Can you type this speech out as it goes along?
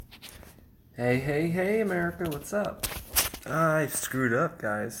Hey, America, what's up? I screwed up,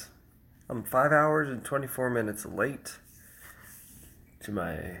 guys. I'm 5 hours and 24 minutes late to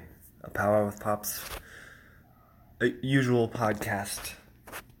my A Pow-wow with Pops usual podcast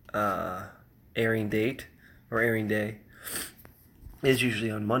airing date or airing day is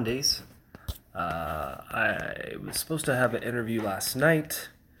usually on Mondays. I was supposed to have an interview last night.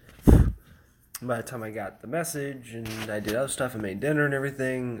 By the time I got the message and I did other stuff and made dinner and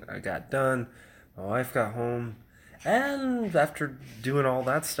everything, I got done. My wife got home. And after doing all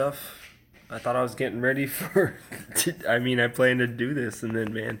that stuff, I thought I was getting ready for... I planned to do this. And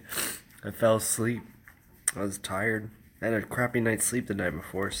then, man, I fell asleep. I was tired. I had a crappy night's sleep the night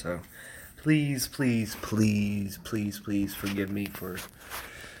before. So please forgive me for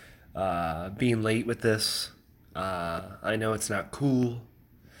being late with this. I know it's not cool.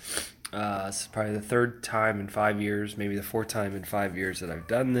 This is probably the third time in 5 years, maybe the fourth time in 5 years that I've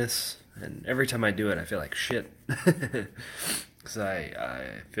done this. And every time I do it, I feel like shit. Because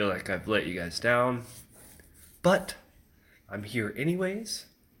I feel like I've let you guys down. But I'm here anyways.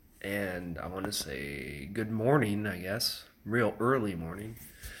 And I want to say good morning, I guess. Real early morning.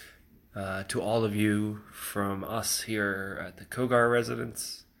 To all of you from us here at the Kogar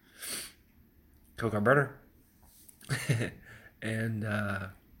residence. Kogar burner. And,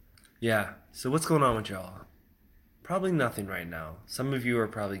 yeah, so what's going on with y'all? Probably nothing right now. Some of you are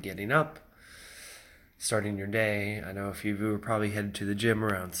probably getting up, starting your day. I know a few of you are probably headed to the gym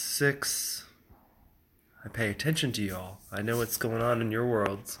around 6. I pay attention to y'all. I know what's going on in your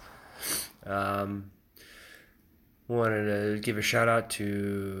worlds. Wanted to give a shout out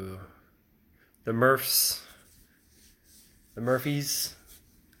to the Murphys.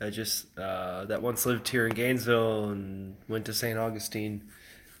 That once lived here in Gainesville and went to St. Augustine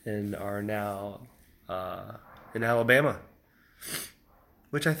and are now in Alabama,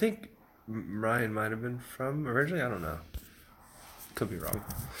 which I think Ryan might have been from originally. I don't know. Could be wrong.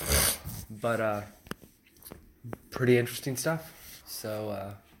 But pretty interesting stuff.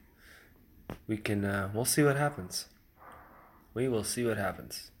 So we'll see what happens. We will see what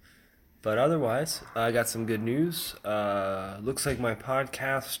happens. But otherwise, I got some good news. Looks like my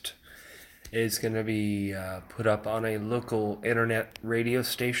podcast is going to be put up on a local internet radio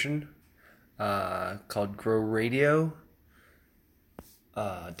station called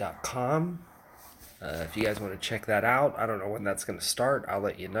growradio.com. If you guys want to check that out, I don't know when that's going to start. I'll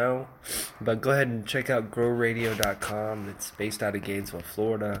let you know. But go ahead and check out growradio.com. It's based out of Gainesville,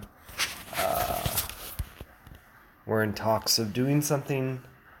 Florida. We're in talks of doing something.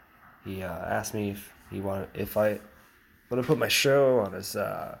 He asked me if I want to put my show on his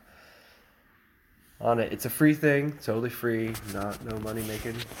on it. It's a free thing, totally free, no money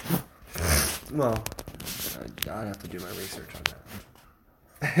making. Well, I'd have to do my research on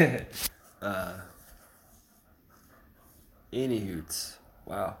that. Anywhoots,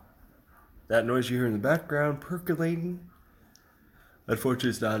 wow, that noise you hear in the background percolating. Unfortunately,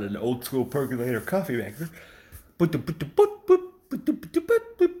 it's not an old school percolator coffee maker.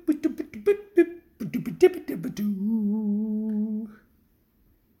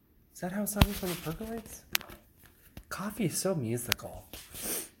 Is that how it sounds when it percolates? Coffee is so musical.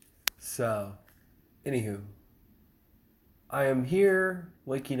 So, anywho, I am here,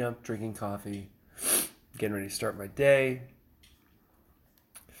 waking up, drinking coffee, getting ready to start my day.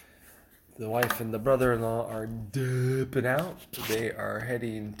 The wife and the brother-in-law are dipping out. They are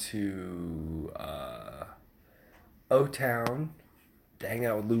heading to O-Town to hang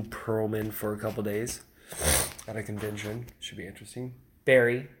out with Lou Pearlman for a couple days at a convention. Should be interesting.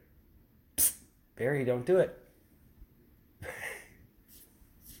 Barry, don't do it.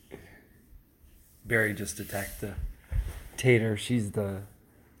 Barry just attacked the Tater. She's the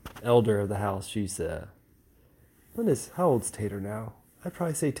elder of the house. She's how old's Tater now? I'd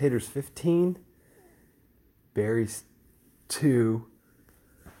probably say Tater's 15. Barry's 2.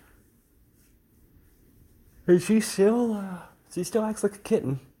 And she still acts like a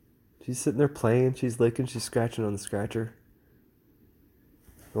kitten. She's sitting there playing. She's licking. She's scratching on the scratcher.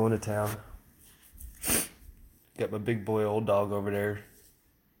 Going to town. Got my big boy old dog over there.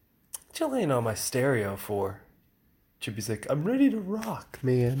 What you laying on my stereo for? Chippy's like, I'm ready to rock,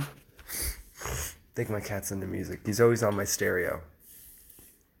 man. I think my cat's into music. He's always on my stereo.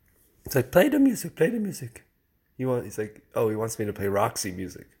 It's like, play the music. He's like, oh, he wants me to play Roxy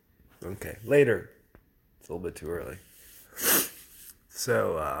music. Okay, later. It's a little bit too early.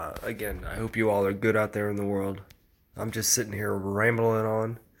 So, again, I hope you all are good out there in the world. I'm just sitting here rambling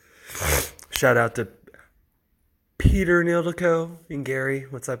on. Shout out to Peter and Ildiko and Gary.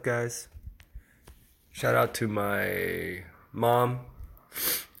 What's up, guys? Shout out to my mom.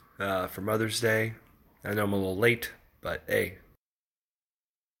 for Mother's Day. I know I'm a little late, but hey.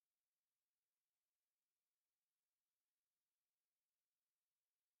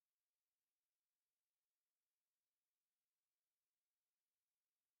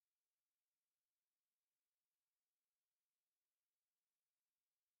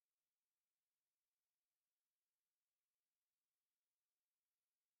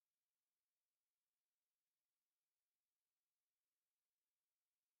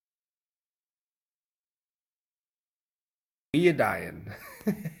 You dying.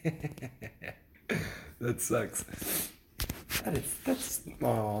 That sucks.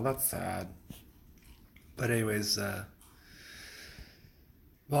 That's sad. But anyways, well,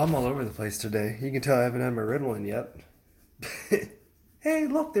 I'm all over the place today. You can tell I haven't had my Ritalin yet. Hey,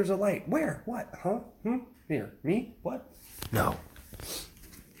 look, there's a light. Where? What? Huh? Here, me? What? No.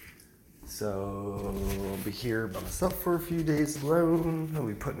 So I'll be here by myself for a few days alone. I'll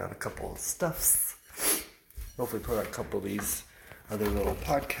be putting out a couple of stuffs. Hopefully put out a couple of these other little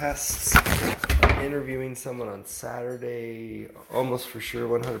podcasts. I'm interviewing someone on Saturday, almost for sure,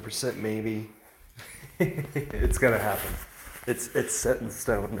 100% maybe. It's gonna happen. It's set in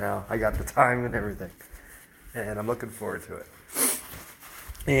stone now. I got the time and everything, and I'm looking forward to it.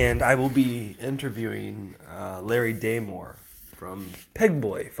 And I will be interviewing Larry Daymore from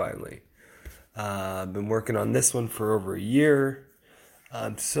Pegboy finally. I've been working on this one for over a year.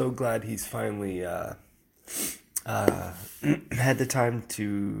 I'm so glad he's finally had the time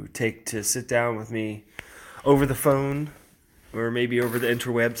to sit down with me over the phone or maybe over the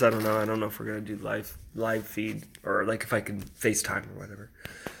interwebs. I don't know. I don't know if we're gonna do live feed or like if I can FaceTime or whatever.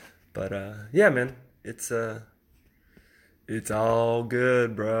 But yeah, man, it's all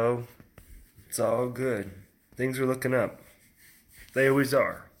good, bro. It's all good. Things are looking up. They always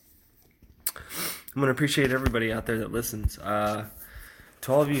are. I'm gonna appreciate everybody out there that listens.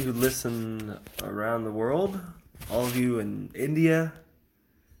 To all of you who listen around the world, all of you in India,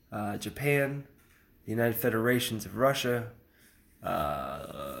 Japan, the United Federations of Russia,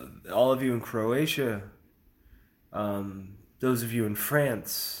 all of you in Croatia, those of you in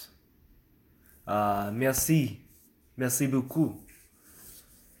France, merci beaucoup.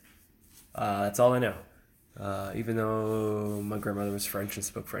 That's all I know. Even though my grandmother was French and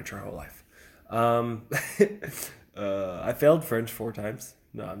spoke French her whole life. I failed French 4 times.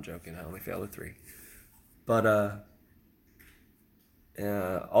 No, I'm joking. I only failed at 3. But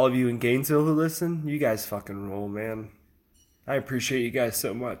all of you in Gainesville who listen, you guys fucking rule, man. I appreciate you guys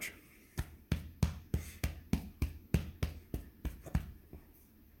so much.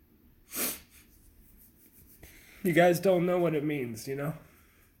 You guys don't know what it means, you know?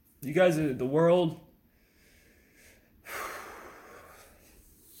 You guys are the world.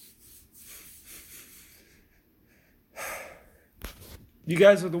 You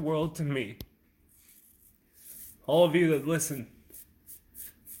guys are the world to me. All of you that listen.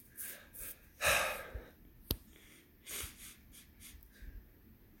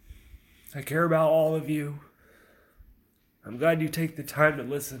 I care about all of you. I'm glad you take the time to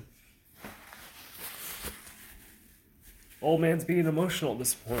listen. Old man's being emotional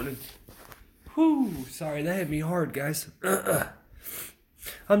this morning. Whew, sorry, that hit me hard, guys.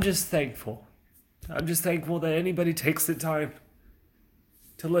 I'm just thankful. I'm just thankful that anybody takes the time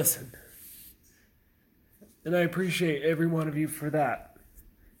to listen. And I appreciate every one of you for that.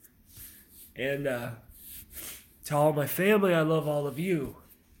 And to all my family, I love all of you.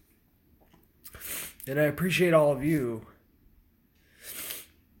 And I appreciate all of you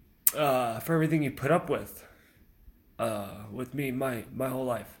for everything you put up with me my whole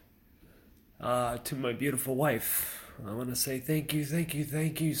life. To my beautiful wife, I want to say thank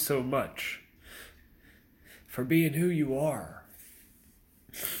you so much for being who you are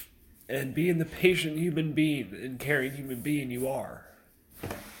and being the patient human being and caring human being you are,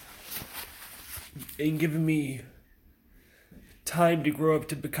 and giving me time to grow up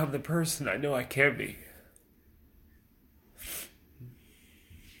to become the person I know I can be.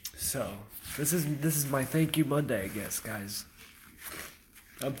 So this is my thank you Monday, I guess, guys.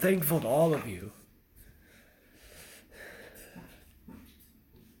 I'm thankful to all of you.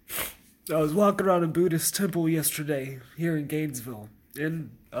 I was walking around a Buddhist temple yesterday here in Gainesville,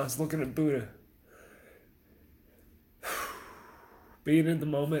 and I was looking at Buddha. Being in the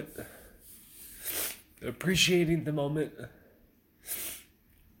moment. Appreciating the moment.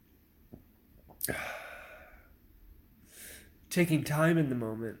 Taking time in the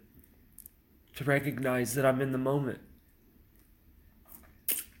moment to recognize that I'm in the moment.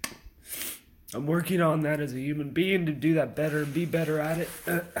 I'm working on that as a human being to do that better and be better at it.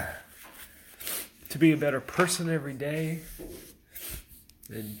 To be a better person every day.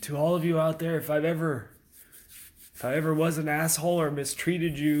 And to all of you out there, if I ever was an asshole or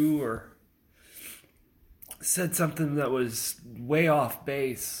mistreated you or said something that was way off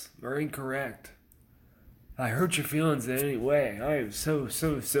base or incorrect, if I hurt your feelings in any way, I am so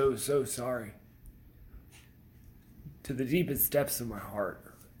sorry. To the deepest depths of my heart.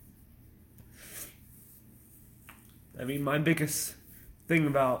 I mean, my biggest thing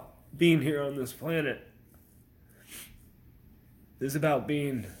about being here on this planet is about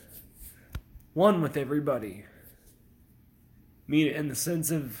being one with everybody. I mean, in the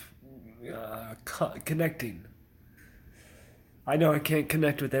sense of connecting. I know I can't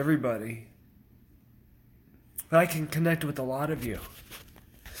connect with everybody, but I can connect with a lot of you.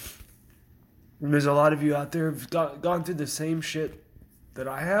 And there's a lot of you out there who've gone through the same shit that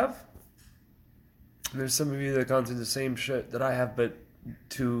I have. And there's some of you that have gone through the same shit that I have, but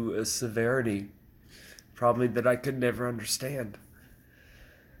to a severity probably that I could never understand.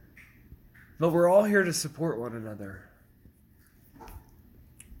 But we're all here to support one another.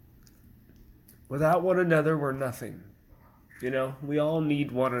 Without one another, we're nothing. You know, we all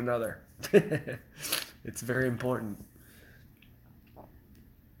need one another. It's very important.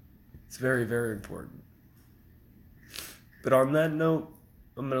 It's very, very important. But on that note,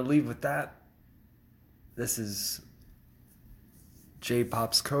 I'm going to leave with that. This is J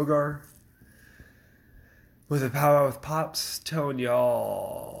Pops Kogar with A Pow-wow with Pops, telling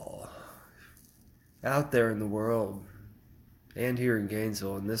y'all out there in the world and here in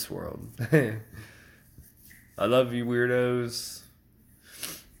Gainesville in this world. I love you, weirdos.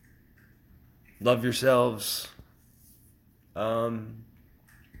 Love yourselves.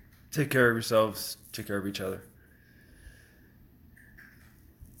 Take care of yourselves. Take care of each other.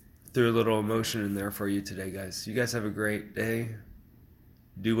 Threw a little emotion in there for you today, guys. You guys have a great day.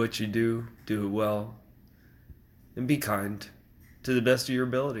 Do what you do it well, and be kind to the best of your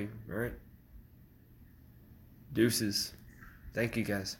ability, all right? Deuces. Thank you, guys.